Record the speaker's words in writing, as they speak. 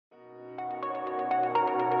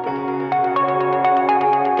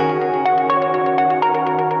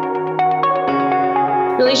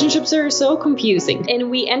Relationships are so confusing,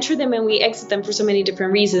 and we enter them and we exit them for so many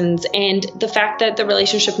different reasons. And the fact that the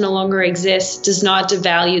relationship no longer exists does not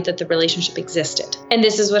devalue that the relationship existed. And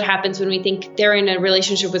this is what happens when we think they're in a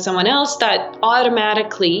relationship with someone else, that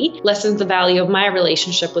automatically lessens the value of my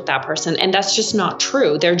relationship with that person. And that's just not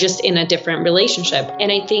true. They're just in a different relationship.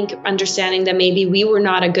 And I think understanding that maybe we were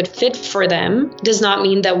not a good fit for them does not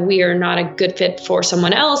mean that we're not a good fit for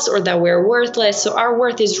someone else or that we're worthless. So our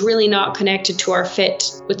worth is really not connected to our fit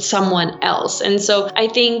with someone else. And so I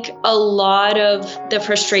think a lot of the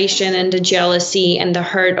frustration and the jealousy and the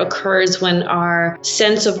hurt occurs when our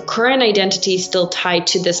sense of current identity is still tied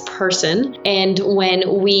to this person, and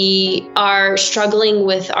when we are struggling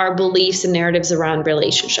with our beliefs and narratives around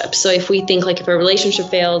relationships. So if we think like, if a relationship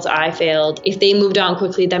fails, I failed. If they moved on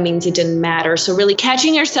quickly, that means it didn't matter. So really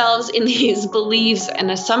catching ourselves in these beliefs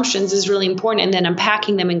and assumptions is really important, and then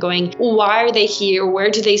unpacking them and going, why are they here?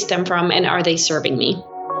 Where do they stem from? And are they serving me?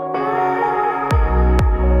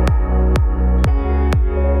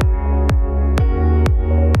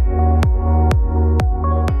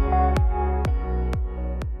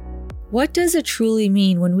 What does it truly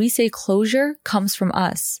mean when we say closure comes from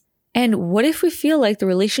us? And what if we feel like the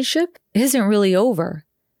relationship isn't really over?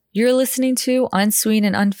 You're listening to Unsweet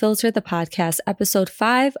and Unfiltered, the podcast, episode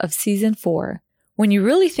 5 of season 4. When you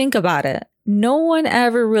really think about it, no one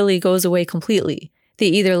ever really goes away completely. They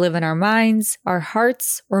either live in our minds, our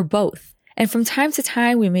hearts, or both. And from time to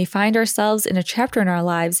time, we may find ourselves in a chapter in our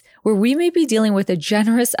lives where we may be dealing with a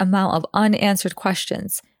generous amount of unanswered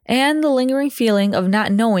questions and the lingering feeling of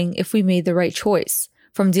not knowing if we made the right choice.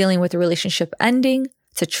 From dealing with a relationship ending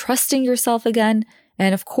to trusting yourself again,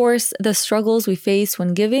 and of course, the struggles we face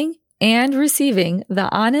when giving and receiving the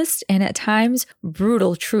honest and at times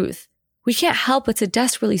brutal truth. We can't help but to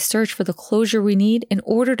desperately search for the closure we need in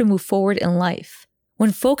order to move forward in life.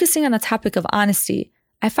 When focusing on the topic of honesty,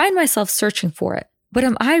 I find myself searching for it. But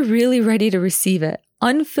am I really ready to receive it,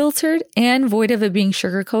 unfiltered and void of it being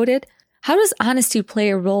sugar-coated? How does honesty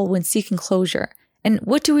play a role when seeking closure? And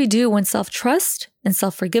what do we do when self-trust and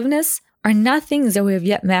self-forgiveness are not things that we have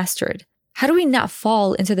yet mastered? How do we not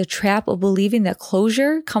fall into the trap of believing that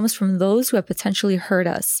closure comes from those who have potentially hurt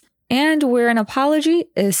us, and where an apology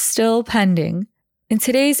is still pending? In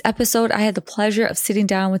today's episode, I had the pleasure of sitting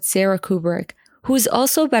down with Sarah Kubrick, who is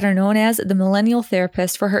also better known as the Millennial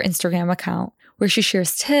Therapist for her Instagram account, where she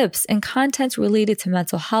shares tips and content related to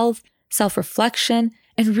mental health, self-reflection,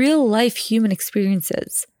 and real-life human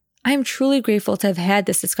experiences. I am truly grateful to have had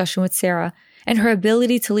this discussion with Sarah and her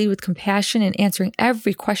ability to lead with compassion in answering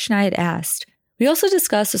every question I had asked. We also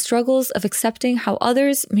discussed the struggles of accepting how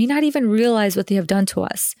others may not even realize what they have done to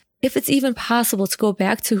us, if it's even possible to go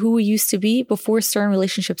back to who we used to be before certain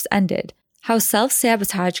relationships ended, how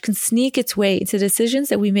self-sabotage can sneak its way into decisions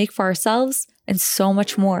that we make for ourselves, and so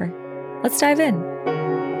much more. Let's dive in.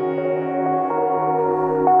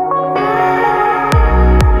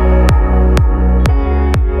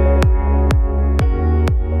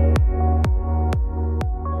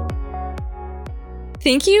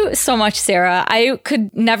 Thank you so much, Sarah. I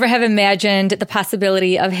could never have imagined the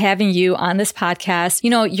possibility of having you on this podcast. You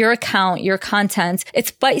know, your account, your content, it's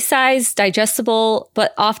bite-sized, digestible,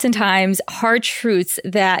 but oftentimes hard truths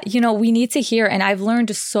that, you know, we need to hear. And I've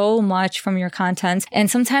learned so much from your content. And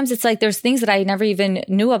sometimes it's like there's things that I never even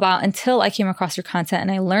knew about until I came across your content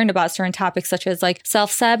and I learned about certain topics such as like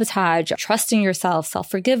self-sabotage, trusting yourself,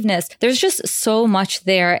 self-forgiveness. There's just so much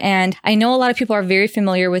there. And I know a lot of people are very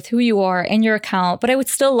familiar with who you are and your account, but I would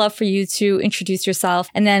still love for you to introduce yourself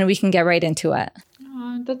and then we can get right into it.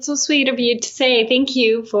 Oh, that's so sweet of you to say. Thank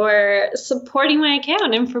you for supporting my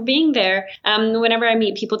account and for being there. Whenever I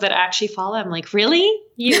meet people that actually follow, I'm like, really?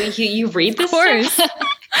 You read this? Of course.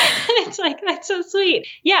 It's like, that's so sweet.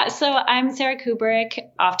 Yeah. So I'm Sarah Kubrick,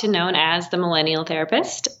 often known as the Millennial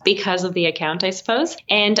Therapist because of the account, I suppose.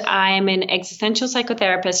 And I'm an existential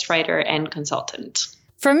psychotherapist, writer, and consultant.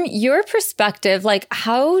 From your perspective, like,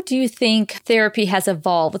 how do you think therapy has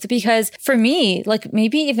evolved? Because for me, like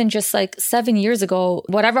maybe even just like 7 years ago,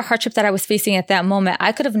 whatever hardship that I was facing at that moment,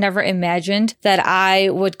 I could have never imagined that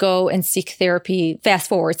I would go and seek therapy. Fast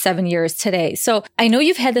forward 7 years today. So I know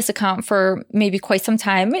you've had this account for maybe quite some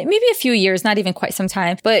time, maybe a few years, not even quite some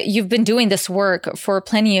time, but you've been doing this work for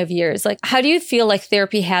plenty of years. Like, how do you feel like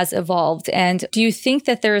therapy has evolved? And do you think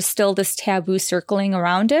that there is still this taboo circling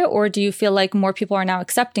around it? Or do you feel like more people are now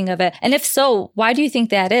accepting of it? And if so, why do you think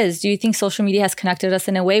that is? Do you think social media has connected us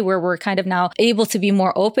in a way where we're kind of now able to be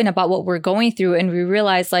more open about what we're going through, and we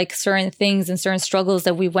realize like certain things and certain struggles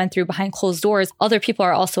that we went through behind closed doors, other people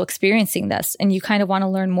are also experiencing this, and you kind of want to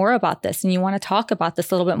learn more about this and you want to talk about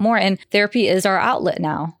this a little bit more, and therapy is our outlet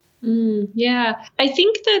now? Yeah, I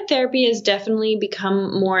think that therapy has definitely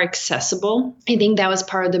become more accessible. I think that was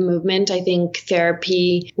part of the movement. I think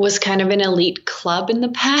therapy was kind of an elite club in the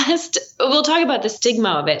past. We'll talk about the stigma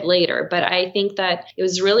of it later, but I think that it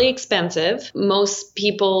was really expensive. Most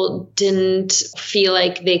people didn't feel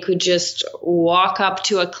like they could just walk up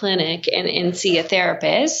to a clinic and see a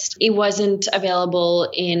therapist. It wasn't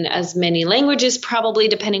available in as many languages, probably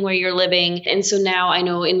depending where you're living. And so now I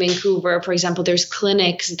know in Vancouver, for example, there's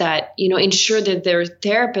clinics that, ensure that there are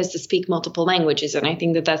therapists that speak multiple languages. And I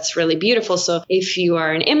think that that's really beautiful. So if you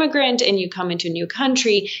are an immigrant and you come into a new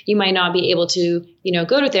country, you might not be able to,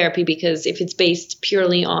 go to therapy, because if it's based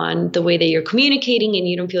purely on the way that you're communicating and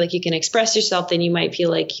you don't feel like you can express yourself, then you might feel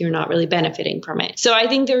like you're not really benefiting from it. So I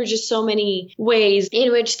think there are just so many ways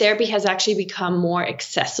in which therapy has actually become more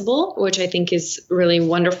accessible, which I think is really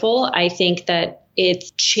wonderful. I think that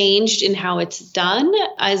it's changed in how it's done,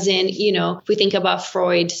 as in, if we think about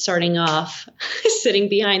Freud starting off sitting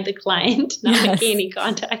behind the client, not making any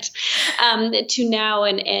contact, to now.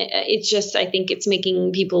 And it's just, I think it's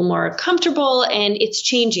making people more comfortable, and it's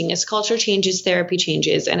changing. As culture changes, therapy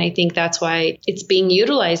changes. And I think that's why it's being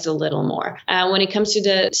utilized a little more. When it comes to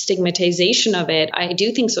the stigmatization of it, I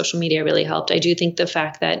do think social media really helped. I do think the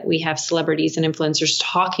fact that we have celebrities and influencers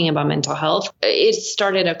talking about mental health, it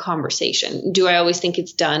started a conversation. Do I always think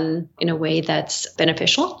it's done in a way that's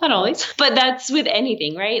beneficial? Not always, but that's with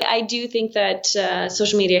anything, right? I do think that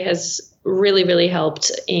social media has really, really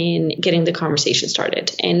helped in getting the conversation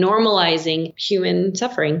started and normalizing human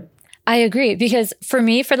suffering. I agree, because for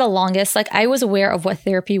me, for the longest, I was aware of what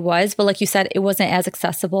therapy was, but like you said, it wasn't as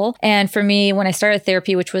accessible. And for me, when I started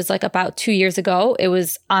therapy, which was about 2 years ago, it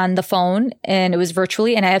was on the phone and it was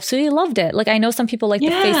virtually, and I absolutely loved it. I know some people like the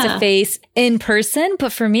face-to-face in person,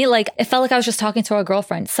 but for me, it felt like I was just talking to a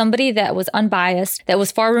girlfriend, somebody that was unbiased, that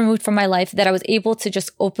was far removed from my life, that I was able to just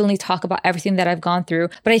openly talk about everything that I've gone through.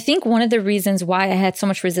 But I think one of the reasons why I had so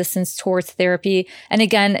much resistance towards therapy, and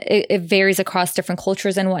again, it varies across different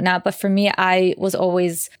cultures and whatnot, but for me, I was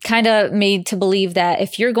always kind of made to believe that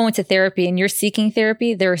if you're going to therapy and you're seeking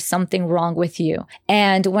therapy, there is something wrong with you.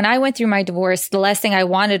 And when I went through my divorce, the last thing I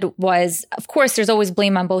wanted was, of course, there's always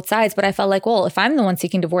blame on both sides, but I felt like, well, if I'm the one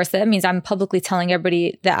seeking divorce, that means I'm publicly telling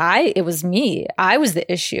everybody that it was me. I was the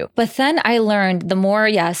issue. But then I learned the more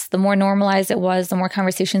normalized it was, the more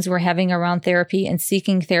conversations we were having around therapy and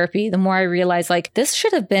seeking therapy, the more I realized this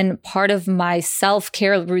should have been part of my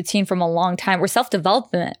self-care routine from a long time, or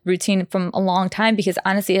self-development routine from a long time, because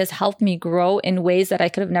honestly, it has helped me grow in ways that I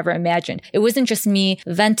could have never imagined. It wasn't just me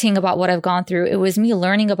venting about what I've gone through. It was me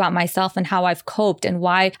learning about myself and how I've coped and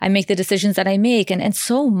why I make the decisions that I make. And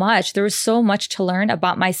so much, there was so much to learn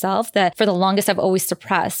about myself that for the longest I've always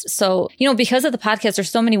suppressed. So, because of the podcast,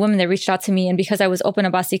 there's so many women that reached out to me, and because I was open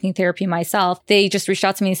about seeking therapy myself, they just reached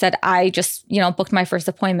out to me and said, I just, booked my first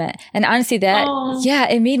appointment. And honestly,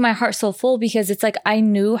 it made my heart so full, because it's I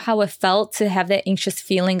knew how it felt to have that anxious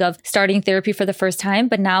feeling of starting therapy for the first time.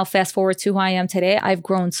 But now fast forward to who I am today, I've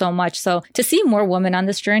grown so much. So to see more women on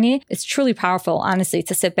this journey, it's truly powerful, honestly,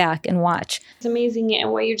 to sit back and watch. It's amazing.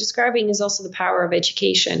 And what you're describing is also the power of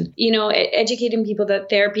education. Educating people that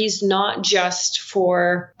therapy is not just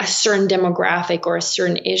for a certain demographic or a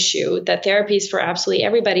certain issue, that therapy is for absolutely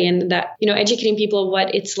everybody. And that, educating people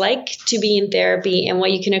what it's like to be in therapy and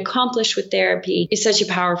what you can accomplish with therapy is such a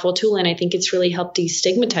powerful tool. And I think it's really helped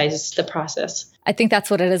destigmatize the process. I think that's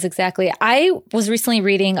what it is exactly. I was recently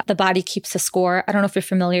reading The Body Keeps a Score. I don't know if you're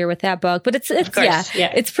familiar with that book, but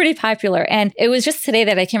it's pretty popular. And it was just today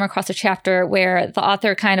that I came across a chapter where the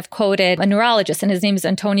author kind of quoted a neurologist, and his name is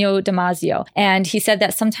Antonio Damasio. And he said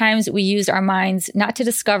that sometimes we use our minds not to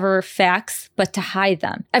discover facts, but to hide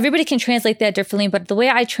them. Everybody can translate that differently, but the way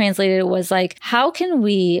I translated it was how can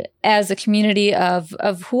we, as a community of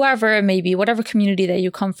whoever it may be, whatever community that you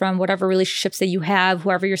come from, whatever relationships that you have,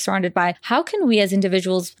 whoever you're surrounded by, how can we as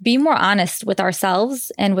individuals be more honest with ourselves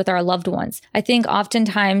and with our loved ones? I think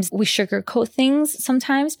oftentimes we sugarcoat things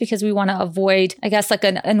sometimes because we want to avoid,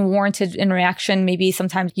 an unwarranted interaction. Maybe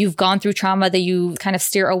sometimes you've gone through trauma that you kind of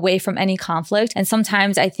steer away from any conflict. And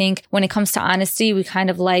sometimes I think when it comes to honesty, we kind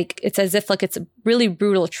of it's as if it's a really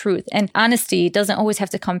brutal truth. And honesty doesn't always have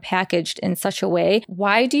to come packaged in such a way.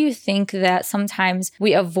 Why do you think that sometimes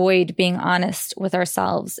we avoid being honest with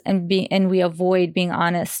ourselves and we avoid being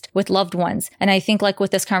honest with loved ones? And I think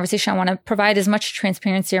with this conversation, I want to provide as much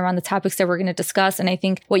transparency around the topics that we're going to discuss. And I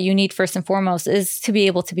think what you need first and foremost is to be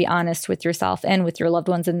able to be honest with yourself and with your loved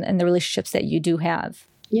ones and the relationships that you do have.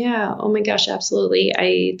 Yeah. Oh my gosh, absolutely.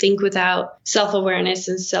 I think without self-awareness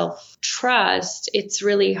and self-trust, it's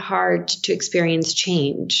really hard to experience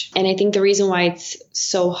change. And I think the reason why it's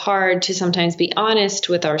so hard to sometimes be honest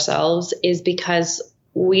with ourselves is because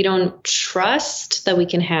we don't trust that we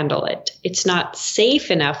can handle it. It's not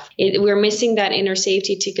safe enough. We're missing that inner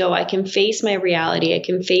safety to go, I can face my reality. I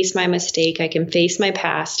can face my mistake. I can face my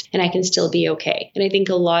past, and I can still be okay. And I think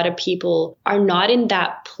a lot of people are not in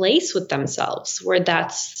that place with themselves where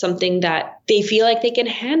that's something that they feel like they can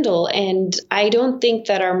handle. And I don't think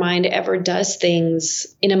that our mind ever does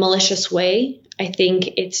things in a malicious way. I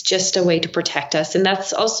think it's just a way to protect us. And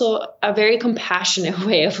that's also a very compassionate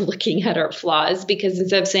way of looking at our flaws, because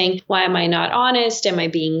instead of saying, why am I not honest? Am I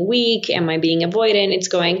being weak? Am I being avoidant? It's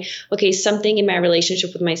going, okay, something in my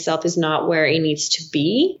relationship with myself is not where it needs to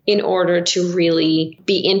be in order to really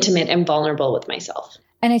be intimate and vulnerable with myself.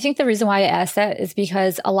 And I think the reason why I asked that is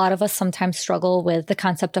because a lot of us sometimes struggle with the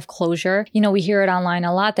concept of closure. You know, we hear it online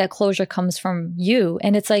a lot that closure comes from you.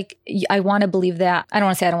 And it's like, I want to believe that. I don't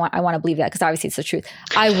want to say I want to believe that, because obviously it's the truth.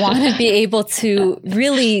 I want to be able to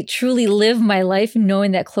really, truly live my life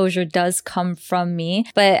knowing that closure does come from me.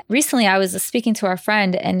 But recently I was speaking to our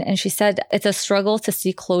friend and she said, it's a struggle to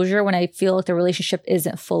see closure when I feel like the relationship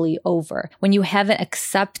isn't fully over, when you haven't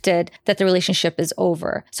accepted that the relationship is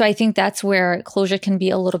over. So I think that's where closure can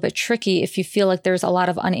be a little bit tricky if you feel like there's a lot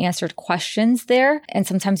of unanswered questions there. And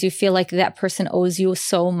sometimes you feel like that person owes you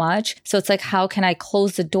so much. So it's like, how can I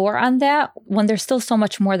close the door on that when there's still so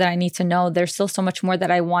much more that I need to know? There's still so much more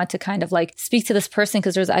that I want to kind of like speak to this person,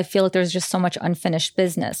 because I feel like there's just so much unfinished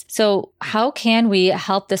business. So how can we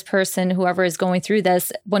help this person, whoever is going through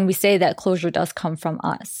this, when we say that closure does come from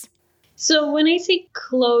us? So when I say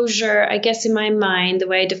closure, I guess in my mind, the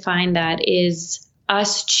way I define that is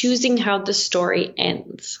us choosing how the story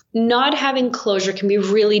ends. Not having closure can be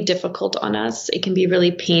really difficult on us. It can be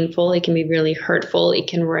really painful. It can be really hurtful. It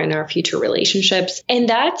can ruin our future relationships. And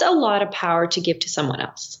that's a lot of power to give to someone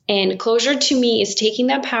else. And closure to me is taking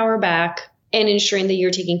that power back and ensuring that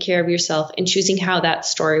you're taking care of yourself and choosing how that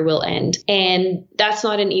story will end. And that's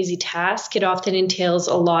not an easy task. It often entails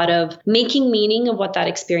a lot of making meaning of what that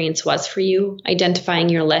experience was for you, identifying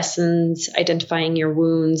your lessons, identifying your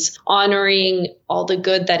wounds, honoring all the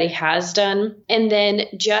good that it has done, and then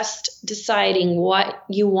just deciding what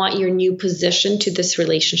you want your new position to this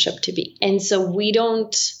relationship to be. And so we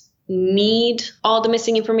don't need all the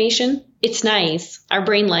missing information. It's nice. Our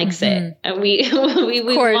brain likes it. And we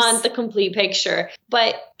want the complete picture.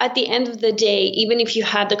 But at the end of the day, even if you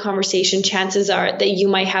had the conversation, chances are that you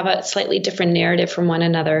might have a slightly different narrative from one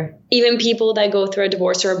another. Even people that go through a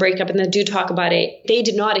divorce or a breakup and that do talk about it, they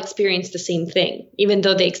did not experience the same thing, even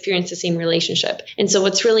though they experienced the same relationship. And so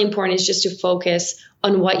what's really important is just to focus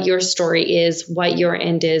on what your story is, what your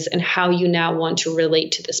end is, and how you now want to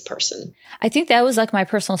relate to this person. I think that was like my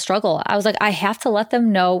personal struggle. I was like, I have to let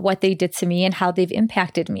them know what they did to me and how they've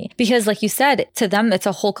impacted me. Because like you said, to them, it's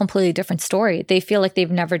a whole completely different story. They feel like they've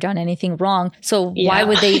never done anything wrong. So why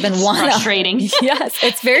would they even want to? Frustrating. Yes,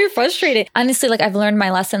 it's very frustrating. Honestly, like I've learned my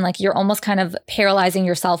lesson, like you're almost kind of paralyzing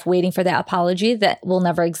yourself waiting for that apology that will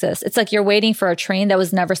never exist. It's like you're waiting for a train that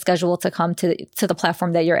was never scheduled to come to the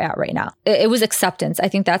platform that you're at right now. It was acceptance. I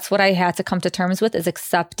think that's what I had to come to terms with, is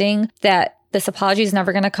accepting that this apology is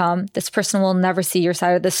never going to come. This person will never see your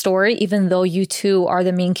side of the story, even though you two are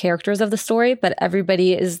the main characters of the story. But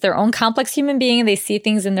everybody is their own complex human being. They see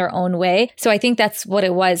things in their own way. So I think that's what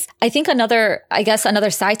it was. I think another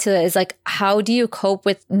side to it is like, how do you cope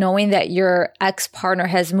with knowing that your ex-partner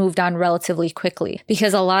has moved on relatively quickly?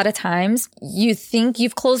 Because a lot of times you think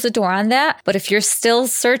you've closed the door on that. But if you're still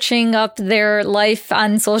searching up their life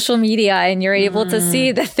on social media and you're able to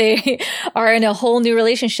see that they are in a whole new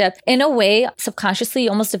relationship, in a way, subconsciously, you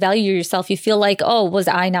almost devalue yourself. You feel like, oh, was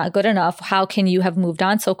I not good enough? How can you have moved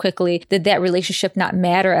on so quickly? Did that relationship not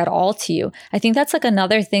matter at all to you? I think that's like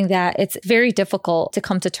another thing that it's very difficult to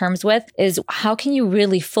come to terms with, is how can you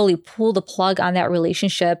really fully pull the plug on that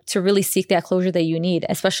relationship to really seek that closure that you need,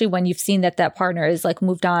 especially when you've seen that partner is like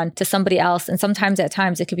moved on to somebody else. And sometimes at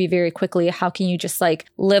times it could be very quickly. How can you just like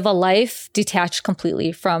live a life detached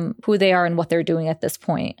completely from who they are and what they're doing at this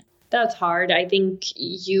point? That's hard. I think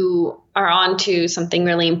you are onto something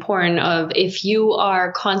really important of, if you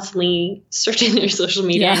are constantly searching their social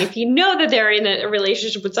media, and if you know that they're in a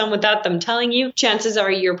relationship with someone without them telling you, chances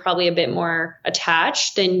are you're probably a bit more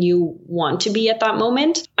attached than you want to be at that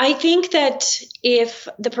moment. I think that if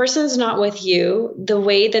the person is not with you, the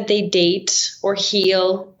way that they date or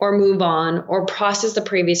heal or move on or process the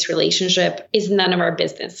previous relationship is none of our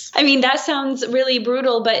business. I mean, that sounds really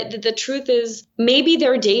brutal, but the truth is maybe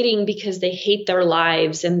they're dating because they hate their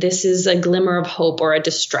lives and this is is a glimmer of hope or a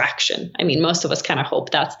distraction. I mean, most of us kind of hope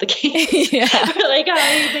that's the case. Yeah. We're like,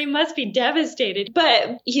 oh, they must be devastated.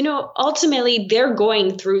 But, ultimately they're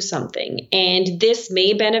going through something and this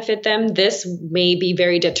may benefit them. This may be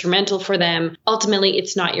very detrimental for them. Ultimately,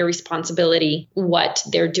 it's not your responsibility what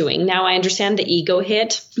they're doing. Now, I understand the ego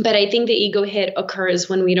hit, but I think the ego hit occurs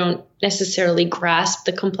when we don't necessarily grasp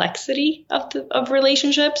the complexity of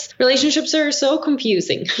relationships. Relationships are so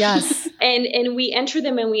confusing. Yes. and we enter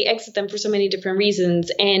them and we exit them for so many different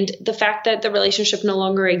reasons. And the fact that the relationship no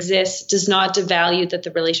longer exists does not devalue that the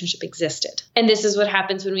relationship existed. And this is what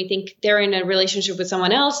happens when we think they're in a relationship with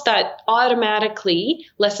someone else, that automatically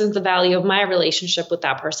lessens the value of my relationship with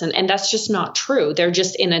that person. And that's just not true. They're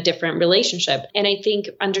just in a different relationship. And I think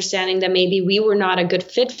understanding that maybe we were not a good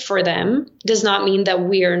fit for them does not mean that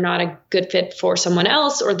we are not a good fit for someone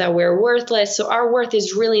else or that we're worthless. So our worth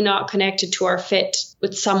is really not connected to our fit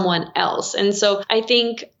with someone else. And so I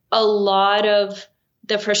think a lot of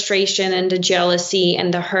the frustration and the jealousy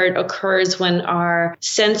and the hurt occurs when our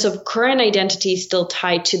sense of current identity is still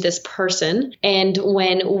tied to this person. And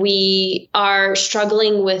when we are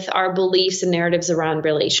struggling with our beliefs and narratives around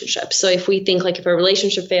relationships. So if we think like if a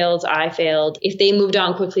relationship fails, I failed. If they moved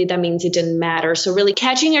on quickly, that means it didn't matter. So really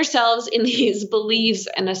catching ourselves in these beliefs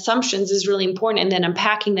and assumptions is really important. And then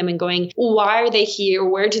unpacking them and going, why are they here?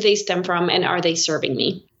 Where do they stem from? And are they serving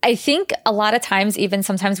me? I think a lot of times, even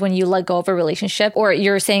sometimes when you let go of a relationship or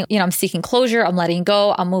you're saying, I'm seeking closure, I'm letting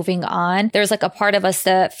go, I'm moving on. There's like a part of us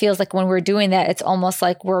that feels like when we're doing that, it's almost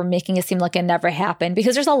like we're making it seem like it never happened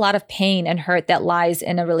because there's a lot of pain and hurt that lies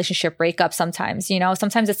in a relationship breakup sometimes,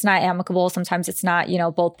 sometimes it's not amicable. Sometimes it's not,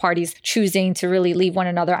 both parties choosing to really leave one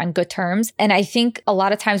another on good terms. And I think a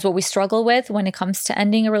lot of times what we struggle with when it comes to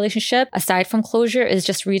ending a relationship, aside from closure, is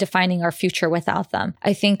just redefining our future without them.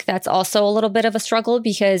 I think that's also a little bit of a struggle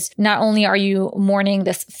because not only are you mourning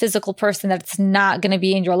this physical person that's not going to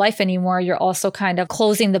be in your life anymore, you're also kind of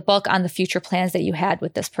closing the book on the future plans that you had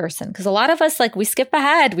with this person. Because a lot of us, we skip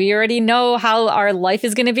ahead. We already know how our life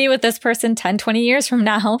is going to be with this person 10, 20 years from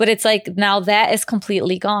now. But it's like now that is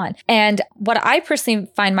completely gone. And what I personally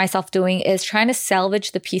find myself doing is trying to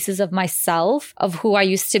salvage the pieces of myself, of who I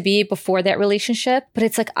used to be before that relationship. But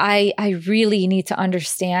it's like, I really need to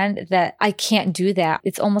understand that I can't do that.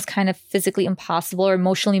 It's almost kind of physically impossible or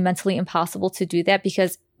emotionally, mentally impossible to do that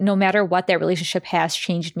because no matter what, that relationship has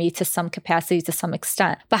changed me to some capacity, to some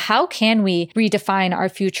extent. But how can we redefine our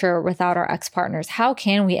future without our ex-partners? How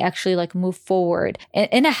can we actually move forward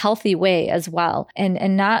in a healthy way as well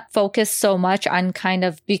and not focus so much on kind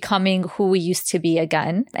of becoming who we used to be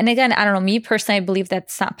again? And again, I don't know, me personally, I believe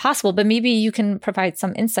that's not possible, but maybe you can provide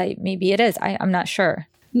some insight. Maybe it is. I'm not sure.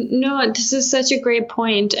 No, this is such a great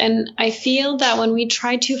point. And I feel that when we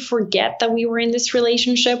try to forget that we were in this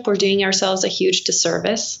relationship, we're doing ourselves a huge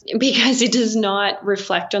disservice because it does not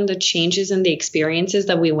reflect on the changes and the experiences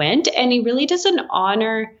that we went. And it really doesn't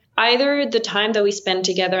honor either the time that we spent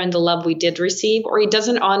together and the love we did receive, or it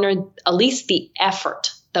doesn't honor at least the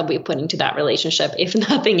effort that we put into that relationship, if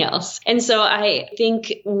nothing else. And so I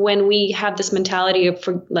think when we have this mentality of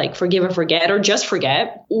forgive or forget, or just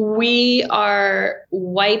forget, we are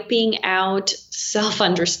wiping out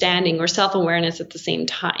self-understanding or self-awareness at the same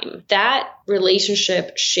time. That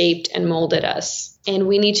relationship shaped and molded us. And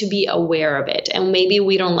we need to be aware of it. And maybe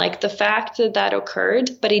we don't like the fact that that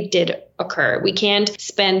occurred, but it did occur. We can't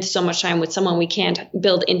spend so much time with someone. We can't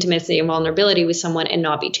build intimacy and vulnerability with someone and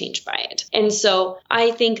not be changed by it. And so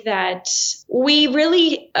I think that we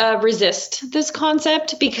really resist this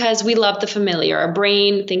concept because we love the familiar. Our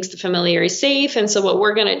brain thinks the familiar is safe. And so what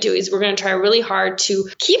we're going to do is we're going to try really hard to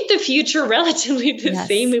keep the future relatively the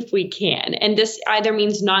same if we can. And this either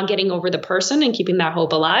means not getting over the person and keeping that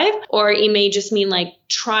hope alive, or it may just mean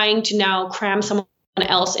trying to now cram someone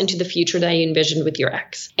else into the future that you envisioned with your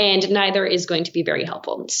ex. And neither is going to be very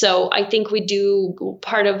helpful. So I think we do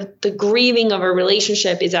part of the grieving of a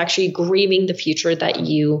relationship is actually grieving the future that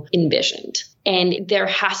you envisioned. And there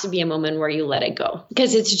has to be a moment where you let it go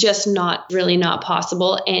because it's just not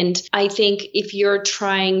possible. And I think if you're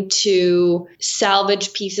trying to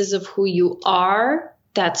salvage pieces of who you are,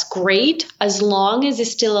 that's great as long as it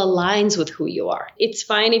still aligns with who you are. It's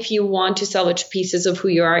fine if you want to salvage pieces of who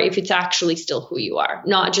you are, if it's actually still who you are,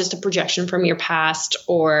 not just a projection from your past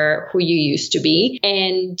or who you used to be.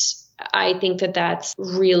 And I think that that's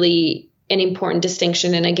really an important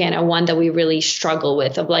distinction. And again, a one that we really struggle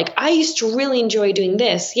with of I used to really enjoy doing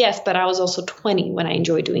this. Yes, but I was also 20 when I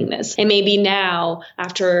enjoyed doing this. And maybe now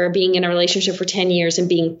after being in a relationship for 10 years and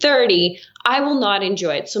being 30, I will not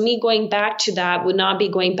enjoy it. So me going back to that would not be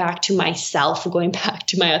going back to myself, going back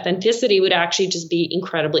to my authenticity would actually just be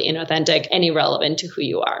incredibly inauthentic and irrelevant to who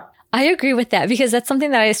you are. I agree with that because that's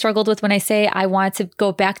something that I struggled with when I say I want to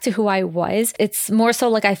go back to who I was. It's more so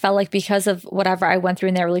like I felt like because of whatever I went through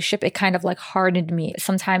in that relationship, it kind of like hardened me.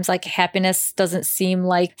 Sometimes like happiness doesn't seem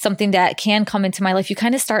like something that can come into my life. You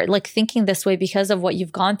kind of start like thinking this way because of what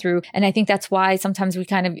you've gone through. And I think that's why sometimes we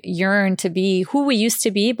kind of yearn to be who we used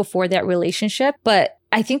to be before that relationship. But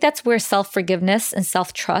I think that's where self-forgiveness and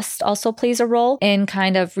self-trust also plays a role in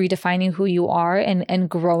kind of redefining who you are and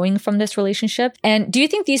growing from this relationship. And do you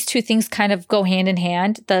think these two things kind of go hand in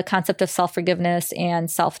hand, the concept of self-forgiveness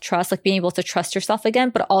and self-trust, like being able to trust yourself again,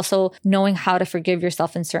 but also knowing how to forgive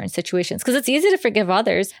yourself in certain situations? Because it's easy to forgive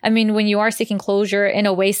others. I mean, when you are seeking closure, in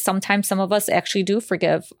a way, sometimes some of us actually do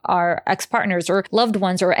forgive our ex-partners or loved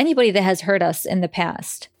ones or anybody that has hurt us in the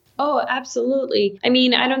past. Oh, absolutely. I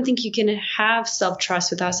mean, I don't think you can have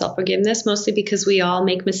self-trust without self-forgiveness, mostly because we all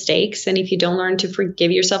make mistakes. And if you don't learn to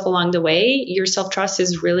forgive yourself along the way, your self-trust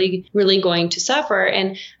is really, really going to suffer.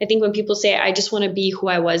 And I think when people say, I just want to be who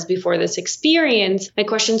I was before this experience, my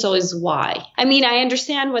question is always why? I mean, I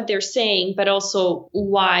understand what they're saying, but also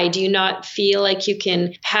why? Do you not feel like you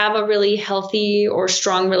can have a really healthy or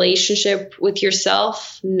strong relationship with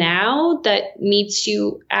yourself now that meets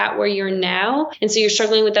you at where you're now? And so you're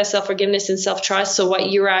struggling with that self-forgiveness and self-trust. So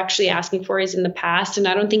what you're actually asking for is in the past. And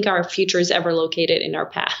I don't think our future is ever located in our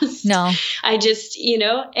past. No. I just,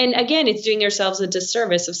 and again, it's doing yourselves a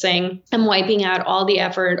disservice of saying, I'm wiping out all the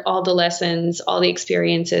effort, all the lessons, all the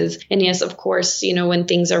experiences. And yes, of course, when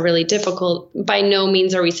things are really difficult, by no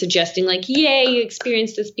means are we suggesting like, yay, you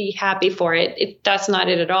experienced this, be happy for it. That's not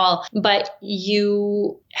it at all. But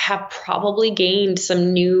you have probably gained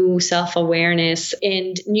some new self-awareness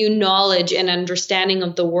and new knowledge and understanding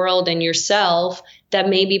of the world and yourself that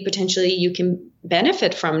maybe potentially you can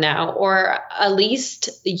benefit from now, or at least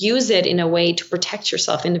use it in a way to protect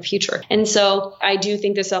yourself in the future. And so I do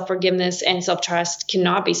think that self-forgiveness and self-trust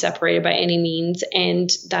cannot be separated by any means, and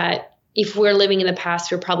that if we're living in the past,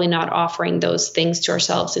 we're probably not offering those things to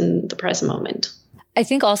ourselves in the present moment. I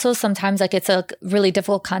think also sometimes like it's a really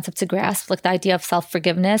difficult concept to grasp, like the idea of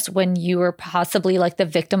self-forgiveness when you were possibly like the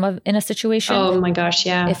victim of in a situation. Oh my gosh,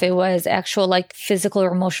 yeah. If it was actual like physical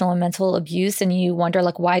or emotional and mental abuse, and you wonder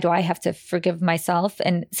like, why do I have to forgive myself?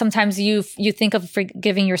 And sometimes you think of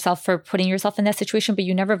forgiving yourself for putting yourself in that situation, but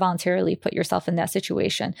you never voluntarily put yourself in that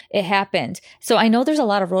situation. It happened. So I know there's a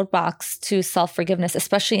lot of roadblocks to self-forgiveness,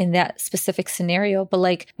 especially in that specific scenario, but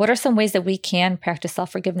like, what are some ways that we can practice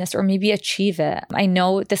self-forgiveness or maybe achieve it? I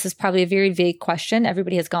know this is probably a very vague question.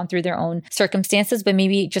 Everybody has gone through their own circumstances, but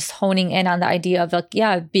maybe just honing in on the idea of like,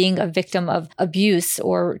 being a victim of abuse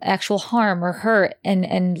or actual harm or hurt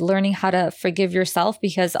and learning how to forgive yourself,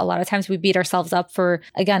 because a lot of times we beat ourselves up for,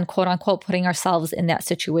 again, quote unquote, putting ourselves in that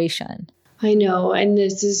situation. I know. And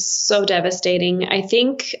this is so devastating. I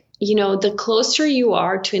think the closer you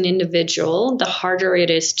are to an individual, the harder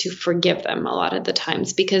it is to forgive them a lot of the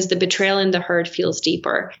times, because the betrayal and the hurt feels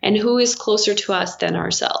deeper. And who is closer to us than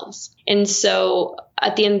ourselves? And so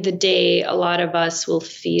at the end of the day, a lot of us will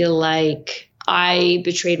feel like, I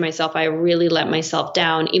betrayed myself. I really let myself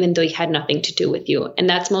down, even though it had nothing to do with you. And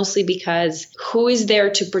that's mostly because who is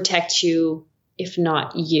there to protect you if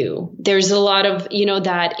not you? There's a lot of,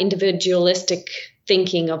 that individualistic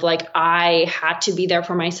thinking of like, I had to be there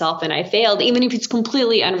for myself and I failed, even if it's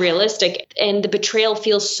completely unrealistic. And the betrayal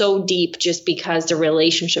feels so deep just because the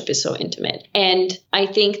relationship is so intimate. And I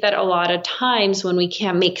think that a lot of times when we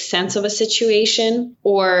can't make sense of a situation,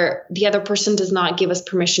 or the other person does not give us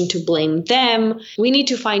permission to blame them, we need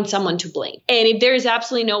to find someone to blame. And if there is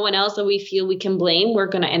absolutely no one else that we feel we can blame, we're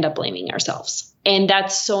going to end up blaming ourselves. And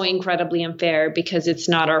that's so incredibly unfair because it's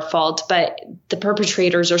not our fault, but the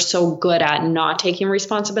perpetrators are so good at not taking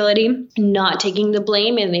responsibility, not taking the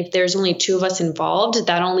blame. And if there's only two of us involved,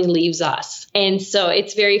 that only leaves us. And so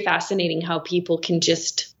it's very fascinating how people can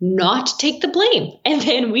just not take the blame. And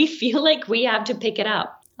then we feel like we have to pick it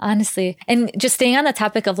up. Honestly. And just staying on the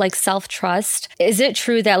topic of like self-trust, is it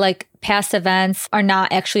true that like past events are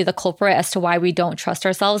not actually the culprit as to why we don't trust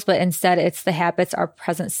ourselves, but instead it's the habits our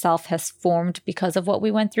present self has formed because of what we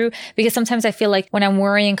went through? Because sometimes I feel like when I'm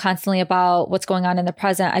worrying constantly about what's going on in the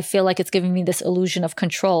present, I feel like it's giving me this illusion of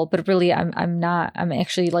control, but really I'm not. I'm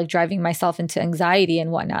actually like driving myself into anxiety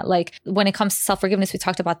and whatnot. Like when it comes to self-forgiveness, we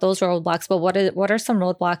talked about those roadblocks, but what are some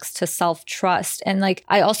roadblocks to self-trust? And like,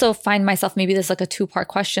 I also find myself, maybe this is like a two-part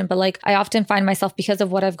question, but like I often find myself, because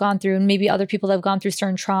of what I've gone through and maybe other people that have gone through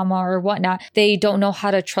certain trauma partner or whatnot, they don't know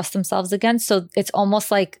how to trust themselves again. So it's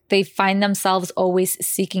almost like they find themselves always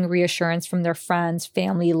seeking reassurance from their friends,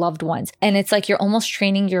 family, loved ones. And it's like you're almost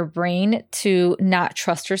training your brain to not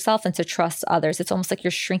trust yourself and to trust others. It's almost like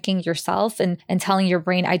you're shrinking yourself and telling your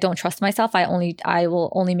brain, I don't trust myself. I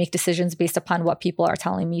will only make decisions based upon what people are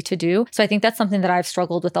telling me to do. So I think that's something that I've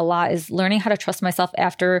struggled with a lot, is learning how to trust myself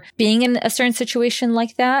after being in a certain situation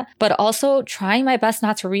like that, but also trying my best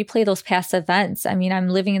not to replay those past events. I mean, I'm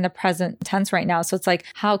living in the present tense right now. So it's like,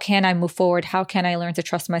 how can I move forward? How can I learn to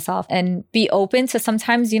trust myself and be open to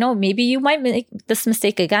sometimes, maybe you might make this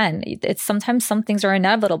mistake again. It's sometimes some things are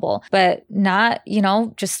inevitable, but not,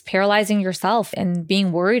 just paralyzing yourself and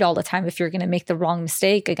being worried all the time if you're going to make the wrong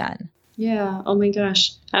mistake again. Yeah. Oh my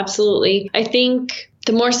gosh. Absolutely. I think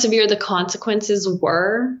the more severe the consequences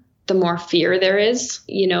were, the more fear there is.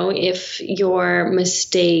 If your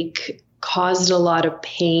mistake caused a lot of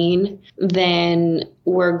pain, then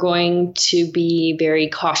we're going to be very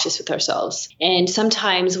cautious with ourselves. And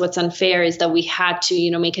sometimes what's unfair is that we had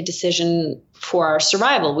to, make a decision for our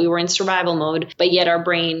survival. We were in survival mode, but yet our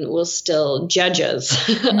brain will still judge us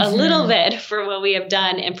a little bit for what we have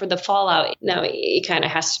done and for the fallout now it kind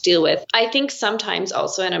of has to deal with. I think sometimes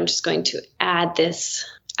also, and I'm just going to add this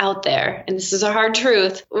out there, and this is a hard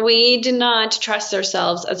truth, we do not trust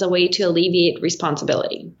ourselves as a way to alleviate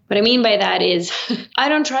responsibility. What I mean by that is I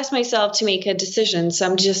don't trust myself to make a decision, so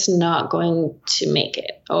I'm just not going to make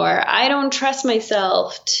it. Or I don't trust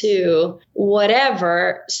myself to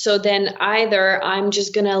whatever, so then either I'm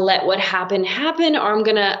just going to let what happen, or I'm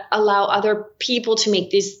going to allow other people to make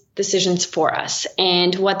these decisions for us.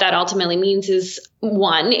 And what that ultimately means is,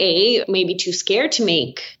 one, maybe too scared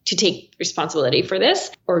to take responsibility for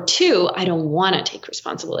this, or two, I don't want to take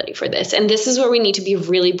responsibility for this. And this is where we need to be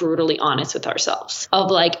really brutally honest with ourselves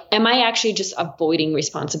of like, am I actually just avoiding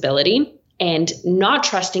responsibility? And not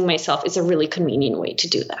trusting myself is a really convenient way to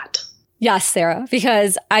do that. Yes, Sarah,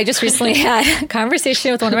 because I just recently had a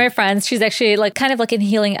conversation with one of my friends. She's actually kind of an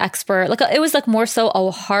healing expert. It was more so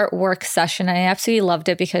a heart work session. I absolutely loved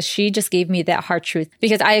it because she just gave me that heart truth,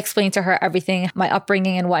 because I explained to her everything, my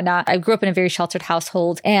upbringing and whatnot. I grew up in a very sheltered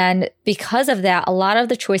household. And because of that, a lot of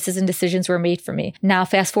the choices and decisions were made for me. Now,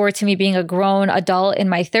 fast forward to me being a grown adult in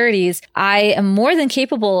my 30s, I am more than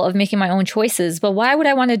capable of making my own choices. But why would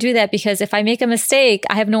I want to do that? Because if I make a mistake,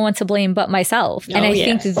 I have no one to blame but myself. And I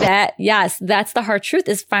think that, yes, that's the hard truth,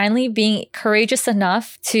 is finally being courageous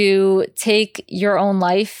enough to take your own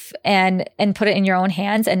life and put it in your own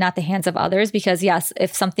hands and not the hands of others. Because yes,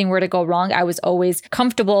 if something were to go wrong, I was always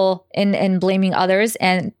comfortable in blaming others.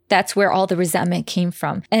 And that's where all the resentment came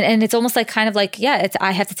from. And it's almost I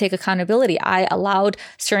have to take accountability. I allowed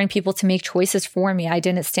certain people to make choices for me. I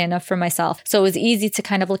didn't stand up for myself. So it was easy to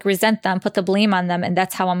kind of resent them, put the blame on them. And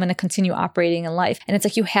that's how I'm going to continue operating in life. And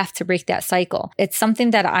it's you have to break that cycle. It's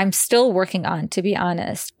something that I'm still working on, to be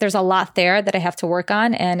honest. There's a lot there that I have to work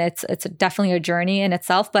on. And it's definitely a journey in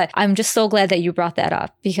itself. But I'm just so glad that you brought that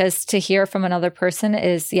up, because to hear from another person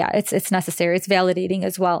is, it's necessary. It's validating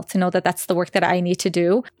as well to know that that's the work that I need to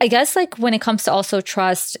do. I guess when it comes to also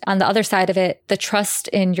trust, on the other side of it, the trust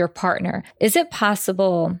in your partner, is it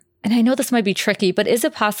possible, and I know this might be tricky, but is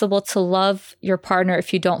it possible to love your partner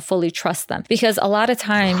if you don't fully trust them? Because a lot of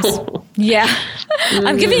times,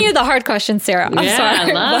 I'm giving you the hard question, Sarah. I'm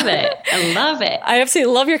sorry. I love it. I love it. I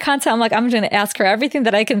absolutely love your content. I'm going to ask her everything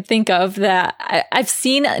that I can think of that I've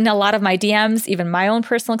seen in a lot of my DMs, even my own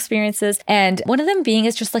personal experiences. And one of them being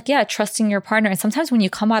is just trusting your partner. And sometimes when you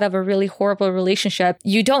come out of a really horrible relationship,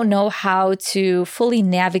 you don't know how to fully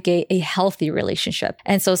navigate a healthy relationship.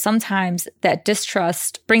 And so sometimes that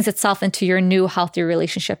distrust brings itself into your new healthy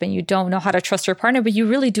relationship, and you don't know how to trust your partner, but you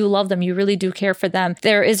really do love them. You really do care for them.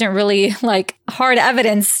 There isn't really hard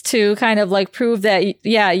evidence to kind of prove that,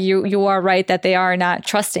 you are right, that they are not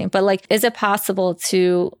trusting. But is it possible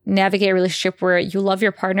to navigate a relationship where you love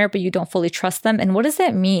your partner, but you don't fully trust them? And what does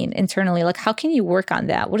that mean internally? How can you work on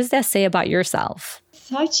that? What does that say about yourself?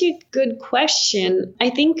 Such a good question. I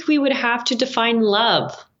think we would have to define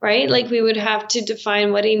love, right? We would have to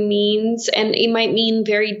define what it means, and it might mean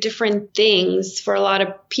very different things for a lot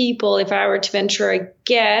of people. If I were to venture a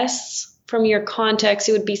guess, from your context,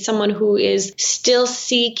 it would be someone who is still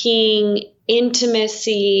seeking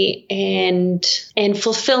intimacy and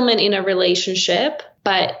fulfillment in a relationship,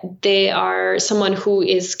 but they are someone who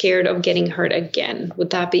is scared of getting hurt again.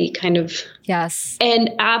 Would that be kind of... Yes. And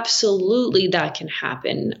absolutely that can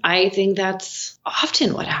happen. I think that's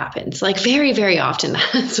often what happens. Very, very often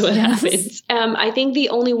that's what happens. I think the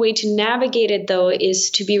only way to navigate it, though, is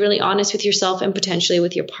to be really honest with yourself and potentially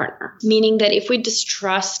with your partner. Meaning that if we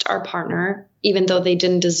distrust our partner, even though they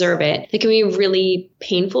didn't deserve it. It can be really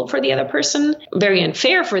painful for the other person, very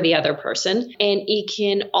unfair for the other person, and it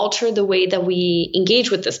can alter the way that we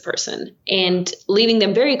engage with this person and leaving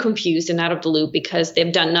them very confused and out of the loop because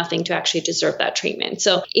they've done nothing to actually deserve that treatment.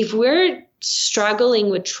 So if we're struggling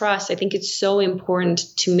with trust, I think it's so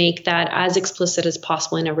important to make that as explicit as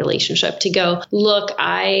possible in a relationship, to go, look,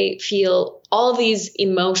 I feel all these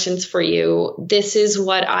emotions for you. This is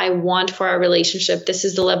what I want for our relationship. This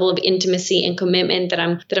is the level of intimacy and commitment that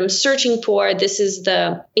I'm searching for. This is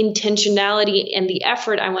the intentionality and the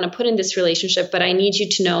effort I want to put in this relationship. But I need you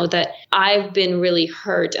to know that I've been really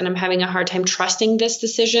hurt and I'm having a hard time trusting this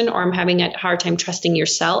decision, or I'm having a hard time trusting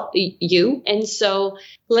you. And so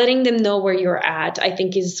letting them know where you're at, I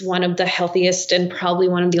think, is one of the healthiest and probably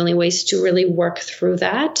one of the only ways to really work through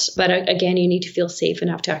that. But again, you need to feel safe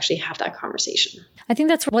enough to actually have that conversation. I think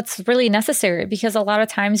that's what's really necessary, because a lot of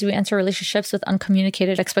times we enter relationships with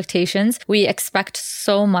uncommunicated expectations. We expect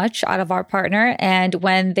so much out of our partner. And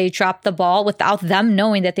when they drop the ball without them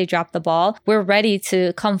knowing that they dropped the ball, we're ready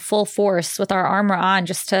to come full force with our armor on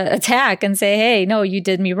just to attack and say, hey, no, you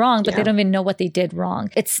did me wrong. But they don't even know what they did wrong.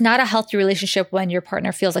 It's not a healthy relationship when your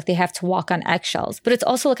partner feels like they have to walk on eggshells. But it's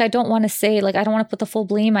also like, I don't want to say, like, I don't want to put the full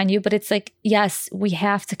blame on you. But it's like, yes, we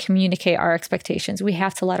have to communicate our expectations. We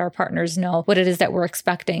have to let our partners know what it is that we're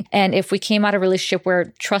expecting. And if we came out of a relationship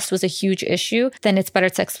where trust was a huge issue, then it's better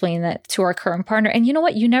to explain that to our current partner. And you know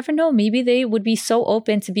what? You never know. Maybe they would be so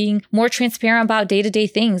open to being more transparent about day-to-day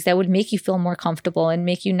things that would make you feel more comfortable and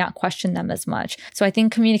make you not question them as much. So I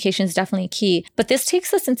think communication is definitely key. But this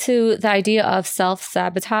takes us into the idea of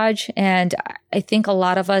self-sabotage. And I think a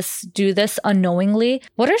lot of us do this unknowingly.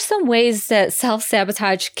 What are some ways that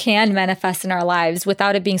self-sabotage can manifest in our lives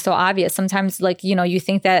without it being so obvious? Sometimes, like, you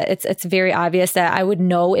think that it's very obvious that I would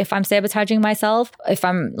know if I'm sabotaging myself, if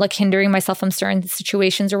I'm like hindering myself from certain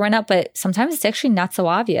situations or whatnot, but sometimes it's actually not so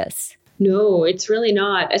obvious. No, it's really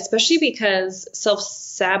not, especially because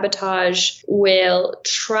self-sabotage will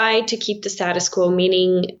try to keep the status quo,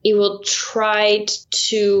 meaning it will try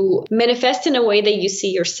to manifest in a way that you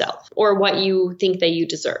see yourself or what you think that you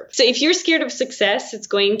deserve. So if you're scared of success, it's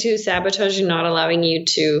going to sabotage you, not allowing you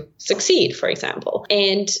to succeed, for example.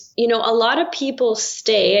 And, a lot of people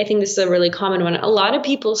stay, I think this is a really common one, a lot of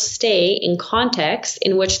people stay in contexts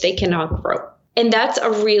in which they cannot grow. And that's a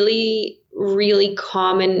really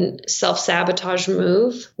common self-sabotage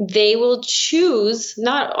move. They will choose,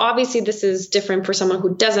 not obviously this is different for someone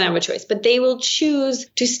who doesn't have a choice, but they will choose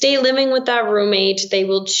to stay living with that roommate. They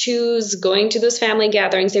will choose going to those family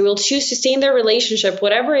gatherings. They will choose to stay in their relationship,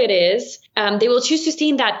 whatever it is. They will choose to stay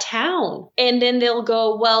in that town. And then they'll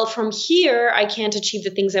go, well, from here, I can't achieve the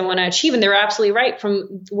things I want to achieve. And they're absolutely right.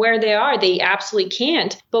 From where they are, they absolutely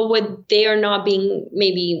can't. But what they are not being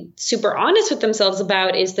maybe super honest with themselves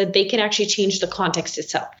about is that they can actually change the context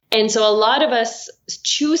itself. And so a lot of us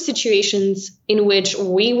choose situations in which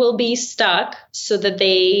we will be stuck so that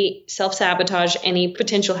they self-sabotage any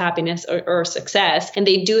potential happiness or success. And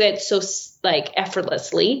they do it so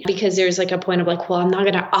effortlessly because there's a point of well, I'm not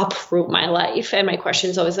going to uproot my life. And my question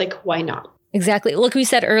is always why not? Exactly. Like we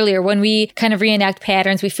said earlier, when we kind of reenact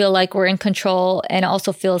patterns, we feel like we're in control and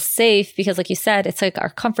also feel safe because, like you said, it's like our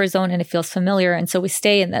comfort zone and it feels familiar. And so we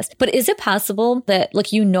stay in this. But is it possible that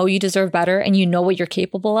you deserve better and you know what you're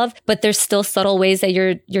capable of, but there's still subtle ways that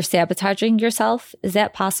you're sabotaging yourself? Is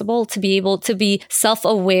that possible, to be able to be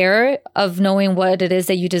self-aware of knowing what it is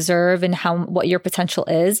that you deserve and what your potential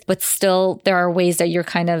is, but still there are ways that you're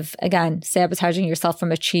kind of, again, sabotaging yourself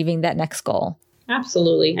from achieving that next goal?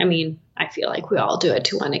 Absolutely. I mean, I feel like we all do it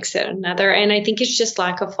to one extent or another. And I think it's just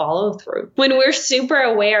lack of follow through. When we're super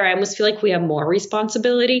aware, I almost feel like we have more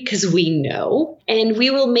responsibility because we know. And we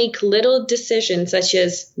will make little decisions such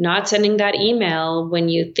as not sending that email when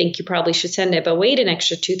you think you probably should send it, but wait an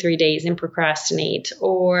extra 2-3 days and procrastinate,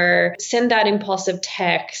 or send that impulsive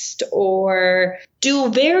text, or do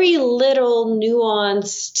very little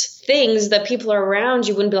nuanced things that people are around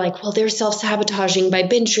you wouldn't be well, they're self-sabotaging by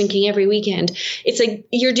binge drinking every weekend. It's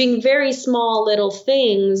you're doing very small little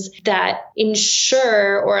things that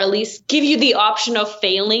ensure, or at least give you the option of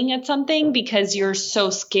failing at something because you're so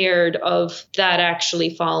scared of that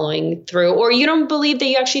actually following through, or you don't believe that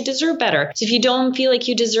you actually deserve better. So if you don't feel like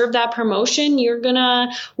you deserve that promotion, you're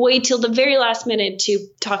gonna wait till the very last minute to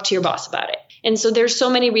talk to your boss about it. And so there's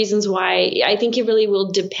so many reasons why. I think it really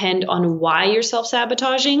will depend on why you're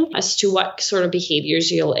self-sabotaging as to what sort of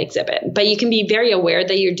behaviors you'll exhibit. But you can be very aware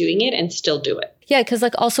that you're doing it and still do it. Yeah, because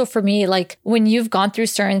like also for me, like when you've gone through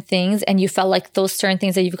certain things and you felt like those certain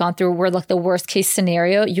things that you've gone through were like the worst case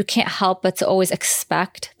scenario, you can't help but to always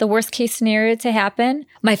expect the worst case scenario to happen.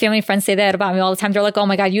 My family and friends say that about me all the time. They're like, oh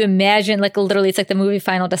my God, you imagine, like literally it's like the movie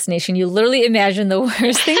Final Destination. You literally imagine the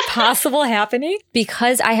worst thing possible happening.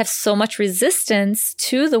 Because I have so much resistance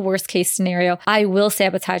to the worst case scenario, I will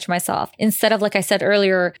sabotage myself. Instead of, like I said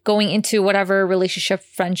earlier, going into whatever relationship,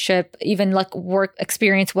 friendship, even like work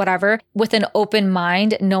experience, whatever, with an open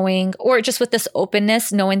mind, knowing, or just with this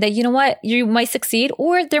openness, knowing that, you know what, you might succeed,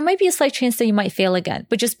 or there might be a slight chance that you might fail again,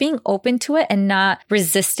 but just being open to it and not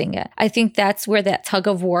resisting it. I think that's where that tug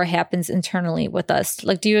of war happens internally with us.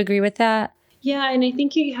 Like, do you agree with that? Yeah. And I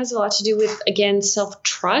think it has a lot to do with, again,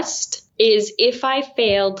 self-trust is if I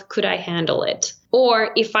failed, could I handle it?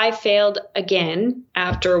 Or if I failed again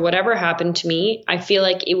after whatever happened to me, I feel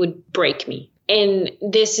like it would break me. And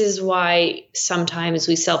this is why sometimes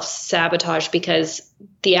we self-sabotage, because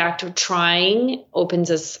the act of trying opens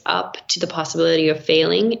us up to the possibility of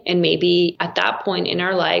failing. And maybe at that point in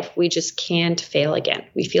our life, we just can't fail again.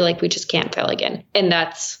 We feel like we just can't fail again. And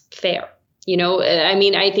that's fair. You know, I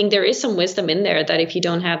mean, I think there is some wisdom in there that if you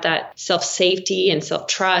don't have that self-safety and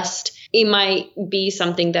self-trust, it might be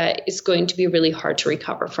something that is going to be really hard to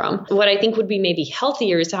recover from. What I think would be maybe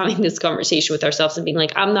healthier is having this conversation with ourselves and being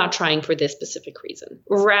like, I'm not trying for this specific reason,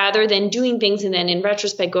 rather than doing things and then in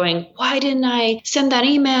retrospect going, why didn't I send that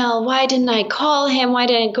email? Why didn't I call him? Why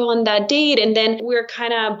didn't I go on that date? And then we're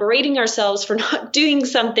kind of berating ourselves for not doing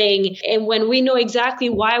something. And when we know exactly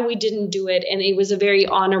why we didn't do it, and it was a very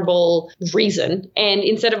honorable reason. And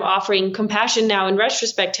instead of offering compassion now in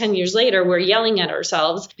retrospect, 10 years later, we're yelling at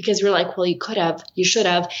ourselves because we're like, well, you could have, you should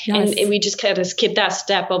have. Yes. And we just kind of skip that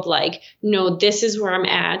step of like, no, this is where I'm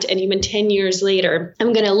at. And even 10 years later,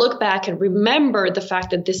 I'm going to look back and remember the fact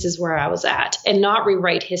that this is where I was at and not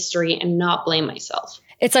rewrite history and not blame myself.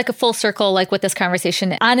 It's like a full circle, like with this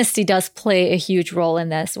conversation. Honesty does play a huge role in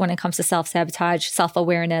this when it comes to self-sabotage,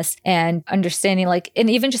 self-awareness, and understanding, like, and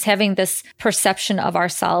even just having this perception of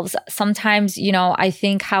ourselves. Sometimes, you know, I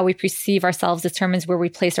think how we perceive ourselves determines where we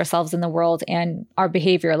place ourselves in the world and our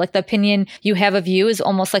behavior. Like the opinion you have of you is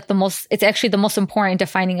almost like it's actually the most important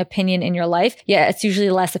defining opinion in your life. Yeah, it's usually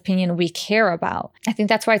the last opinion we care about. I think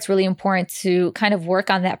that's why it's really important to kind of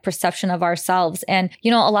work on that perception of ourselves. And,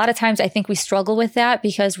 you know, a lot of times I think we struggle with that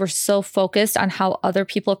because we're so focused on how other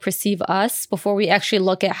people perceive us before we actually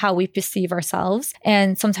look at how we perceive ourselves.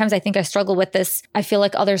 And sometimes I think I struggle with this. I feel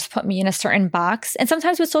like others put me in a certain box. And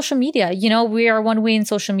sometimes with social media, you know, we are one way in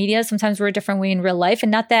social media. Sometimes we're a different way in real life.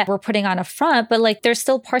 And not that we're putting on a front, but like there's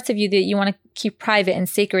still parts of you that you want to keep private and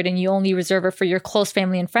sacred, and you only reserve it for your close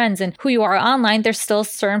family and friends. And who you are online, there's still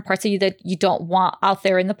certain parts of you that you don't want out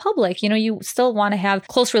there in the public. You know, you still want to have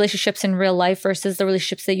close relationships in real life versus the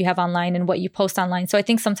relationships that you have online and what you post online. So I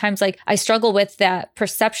think sometimes like I struggle with that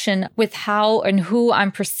perception with how and who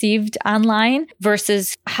I'm perceived online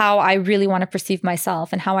versus how I really want to perceive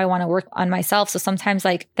myself and how I want to work on myself. So sometimes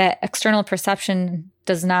like that external perception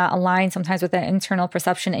does not align sometimes with that internal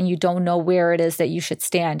perception, and you don't know where it is that you should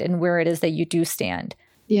stand and where it is that you do stand.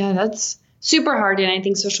 Yeah, that's super hard. And I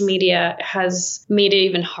think social media has made it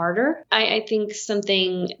even harder. I think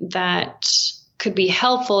something that could be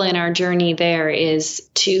helpful in our journey there is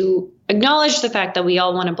to acknowledge the fact that we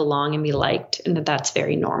all want to belong and be liked, and that that's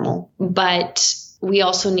very normal. But we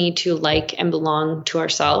also need to like and belong to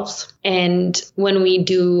ourselves. And when we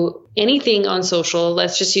do anything on social,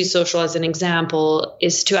 let's just use social as an example,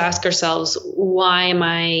 is to ask ourselves, why am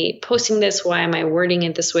I posting this? Why am I wording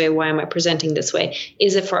it this way? Why am I presenting this way?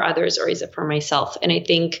 Is it for others or is it for myself? And I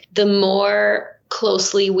think the more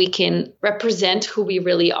closely we can represent who we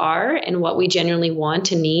really are and what we genuinely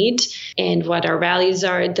want and need and what our values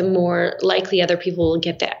are, the more likely other people will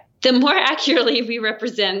get that. The more accurately we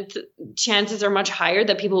represent, chances are much higher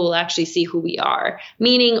that people will actually see who we are.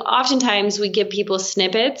 Meaning, oftentimes we give people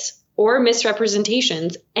snippets or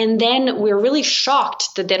misrepresentations, and then we're really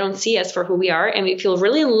shocked that they don't see us for who we are, and we feel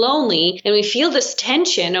really lonely, and we feel this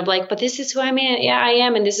tension of like, but this is who I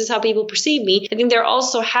am, and this is how people perceive me. I think there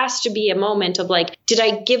also has to be a moment of like, did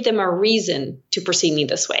I give them a reason to perceive me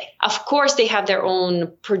this way? Of course, they have their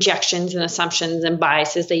own projections and assumptions and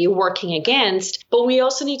biases that you're working against, but we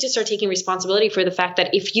also need to start taking responsibility for the fact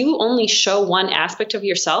that if you only show one aspect of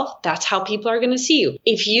yourself, that's how people are going to see you.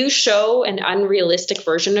 If you show an unrealistic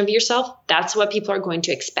version of yourself, that's what people are going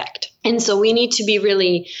to expect. And so we need to be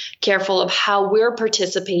really careful of how we're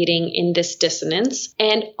participating in this dissonance,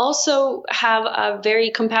 and also have a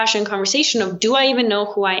very compassionate conversation of, do I even know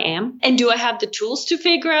who I am? And do I have the tools to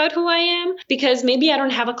figure out who I am? Because maybe I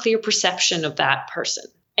don't have a clear perception of that person.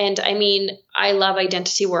 And I mean, I love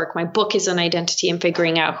identity work. My book is on identity and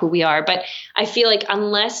figuring out who we are. But I feel like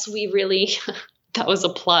unless we really, that was a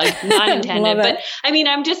plug, not intended. But I mean,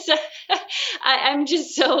 I'm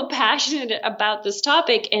just so passionate about this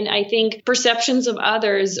topic. And I think perceptions of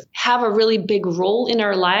others have a really big role in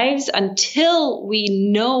our lives until we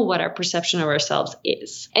know what our perception of ourselves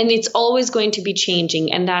is. And it's always going to be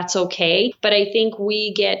changing, and that's okay. But I think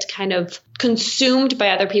we get kind of consumed by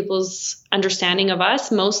other people's understanding of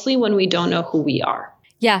us, mostly when we don't know who we are.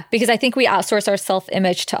 Yeah, because I think we outsource our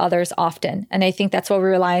self-image to others often. And I think that's what we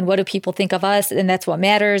rely on. What do people think of us? And that's what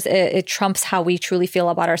matters. It trumps how we truly feel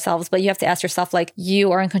about ourselves. But you have to ask yourself, like,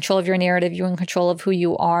 you are in control of your narrative. You're in control of who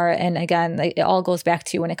you are. And again, it all goes back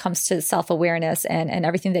to when it comes to self-awareness and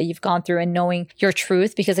everything that you've gone through and knowing your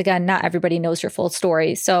truth. Because again, not everybody knows your full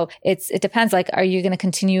story. So it depends. Like, are you going to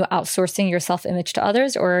continue outsourcing your self-image to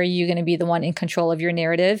others? Or are you going to be the one in control of your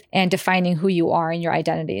narrative and defining who you are and your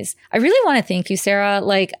identities? I really want to thank you, Sarah.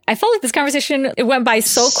 Like, I felt like this conversation, it went by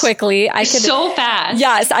so quickly. So fast.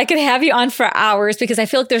 Yes, I could have you on for hours because I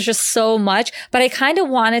feel like there's just so much, but I kind of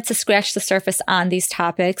wanted to scratch the surface on these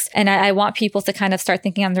topics. And I want people to kind of start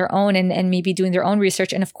thinking on their own and maybe doing their own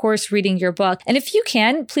research. And of course, reading your book. And if you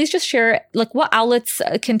can, please just share, like, what outlets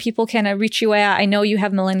can people reach you at? I know you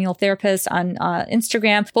have Millennial Therapist on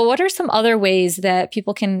Instagram, but what are some other ways that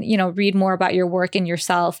people can, read more about your work and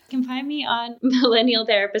yourself? You can find me on Millennial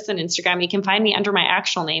Therapist on Instagram. You can find me under my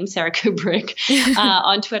actual name, Sarah Kubrick,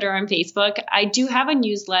 on Twitter and Facebook. I do have a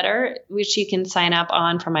newsletter, which you can sign up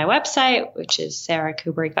on from my website, which is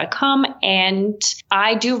sarahkubrick.com. And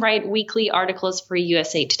I do write weekly articles for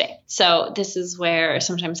USA Today. So this is where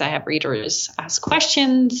sometimes I have readers ask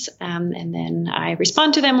questions, and then I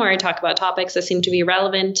respond to them, where I talk about topics that seem to be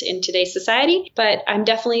relevant in today's society. But I'm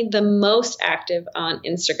definitely the most active on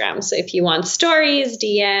Instagram. So if you want stories,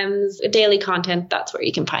 DMs, daily content, that's where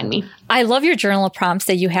you can find me. I love your journal prompts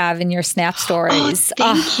that you have in your Snap stories.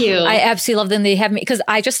 Thank you. I absolutely love them. They have me, because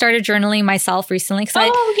I just started journaling myself recently.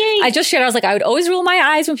 I just shared, I was like, I would always roll my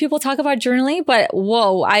eyes when people talk about journaling, but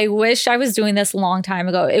whoa, I wish I was doing this a long time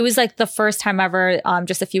ago. It was like the first time ever,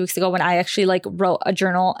 just a few weeks ago, when I actually like wrote a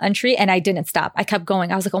journal entry and I didn't stop. I kept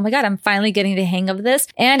going. I was like, oh my God, I'm finally getting the hang of this.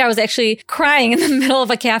 And I was actually crying in the middle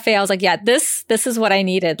of a cafe. I was like, yeah, this is what I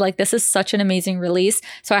needed. Like, this is such an amazing release.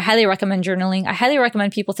 So I highly recommend journaling. I highly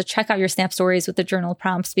recommend people to check out your Snap stories with the journal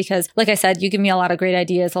prompts, because like I said, you give me a lot of great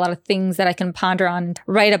ideas, a lot of things that I can ponder on and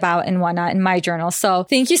write about and whatnot in my journal. So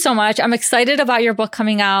thank you so much. I'm excited about your book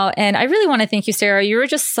coming out. And I really want to thank you, Sarah. You were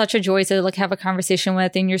just such a joy to like have a conversation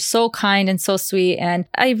with, and you're so kind and so sweet. And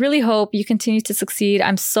I really hope you continue to succeed.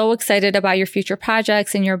 I'm so excited about your future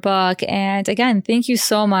projects and your book. And again, thank you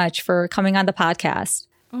so much for coming on the podcast.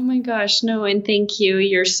 Oh my gosh, no, and thank you.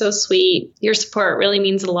 You're so sweet. Your support really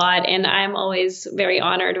means a lot. And I'm always very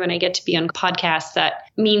honored when I get to be on podcasts that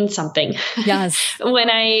mean something. Yes. when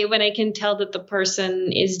I can tell that the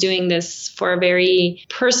person is doing this for a very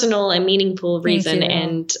personal and meaningful reason.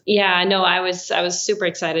 And yeah, no, I was super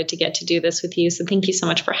excited to get to do this with you. So thank you so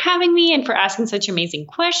much for having me and for asking such amazing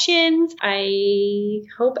questions. I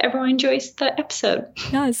hope everyone enjoys the episode.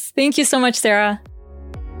 Yes. Thank you so much, Sarah.